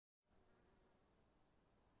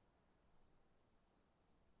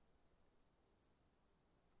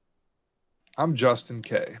I'm Justin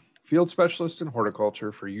Keay, Field Specialist in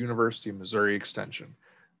Horticulture for University of Missouri Extension.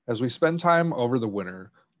 As we spend time over the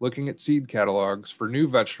winter looking at seed catalogs for new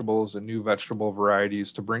vegetables and new vegetable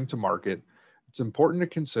varieties to bring to market, it's important to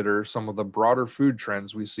consider some of the broader food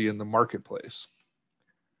trends we see in the marketplace.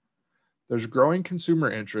 There's growing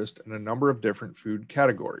consumer interest in a number of different food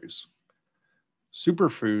categories.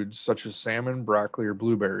 Superfoods such as salmon, broccoli, or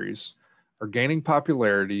blueberries are gaining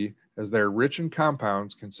popularity as they are rich in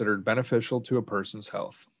compounds considered beneficial to a person's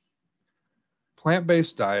health. Plant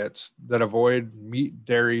based diets that avoid meat,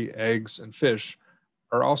 dairy, eggs, and fish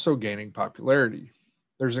are also gaining popularity.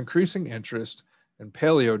 There's increasing interest in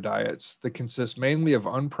paleo diets that consist mainly of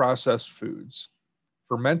unprocessed foods.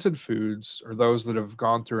 Fermented foods are those that have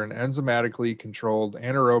gone through an enzymatically controlled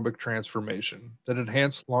anaerobic transformation that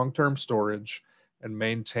enhance long term storage and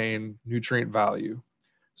maintain nutrient value.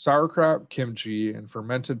 Sauerkraut, kimchi, and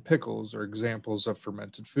fermented pickles are examples of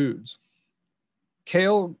fermented foods.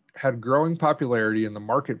 Kale had growing popularity in the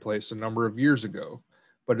marketplace a number of years ago,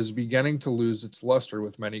 but is beginning to lose its luster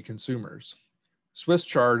with many consumers. Swiss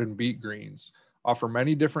chard and beet greens offer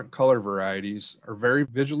many different color varieties, are very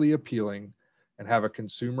visually appealing, and have a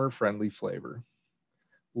consumer friendly flavor.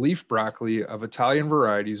 Leaf broccoli of Italian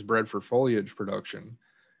varieties bred for foliage production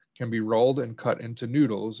can be rolled and cut into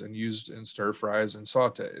noodles and used in stir fries and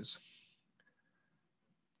sautés.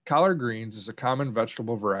 Collard greens is a common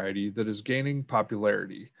vegetable variety that is gaining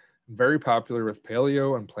popularity and very popular with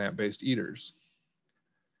paleo and plant based eaters.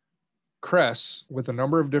 Cress, with a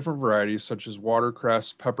number of different varieties such as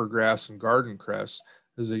watercress, peppergrass, and garden cress,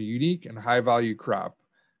 is a unique and high value crop,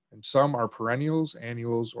 and some are perennials,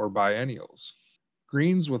 annuals, or biennials.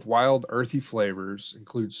 Greens with wild, earthy flavors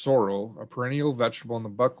include sorrel, a perennial vegetable in the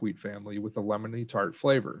buckwheat family with a lemony tart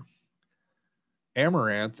flavor.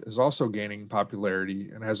 Amaranth is also gaining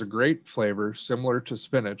popularity and has a great flavor similar to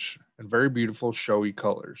spinach and very beautiful showy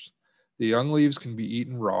colors. The young leaves can be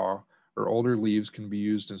eaten raw, or older leaves can be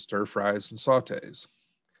used in stir fries and sautés.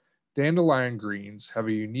 Dandelion greens have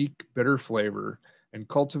a unique bitter flavor, and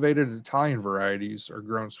cultivated Italian varieties are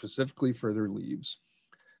grown specifically for their leaves.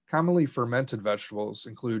 Commonly fermented vegetables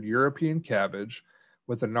include European cabbage,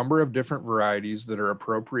 with a number of different varieties that are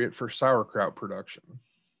appropriate for sauerkraut production.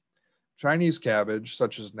 Chinese cabbage,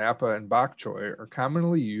 such as Napa and bok choy, are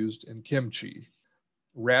commonly used in kimchi.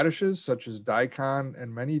 Radishes, such as daikon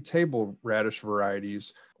and many table radish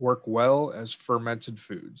varieties, work well as fermented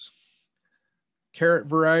foods. Carrot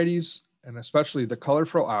varieties, and especially the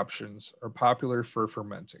colorful options, are popular for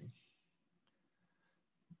fermenting.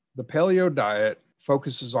 The paleo diet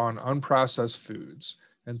focuses on unprocessed foods,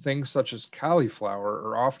 and things such as cauliflower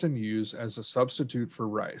are often used as a substitute for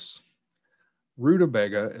rice.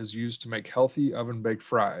 Rutabaga is used to make healthy oven baked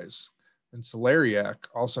fries, and celeriac,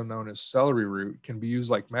 also known as celery root, can be used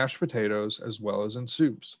like mashed potatoes as well as in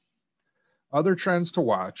soups. Other trends to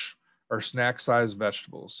watch are snack sized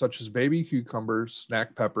vegetables, such as baby cucumbers,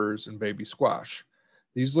 snack peppers, and baby squash.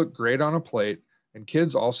 These look great on a plate, and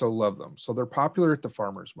kids also love them, so they're popular at the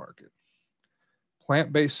farmer's market.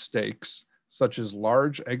 Plant based steaks, such as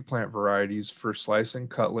large eggplant varieties for slicing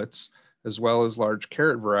cutlets, as well as large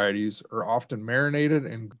carrot varieties, are often marinated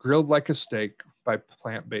and grilled like a steak by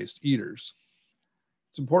plant based eaters.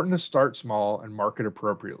 It's important to start small and market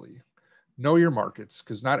appropriately. Know your markets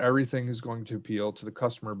because not everything is going to appeal to the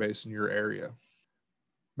customer base in your area.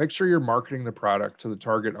 Make sure you're marketing the product to the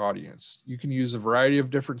target audience. You can use a variety of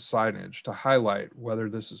different signage to highlight whether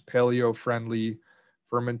this is paleo friendly,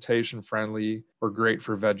 fermentation friendly, or great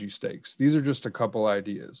for veggie steaks. These are just a couple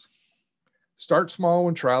ideas. Start small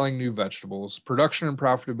when trialing new vegetables. Production and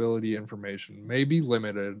profitability information may be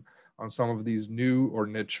limited on some of these new or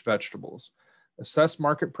niche vegetables. Assess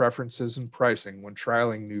market preferences and pricing when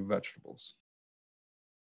trialing new vegetables.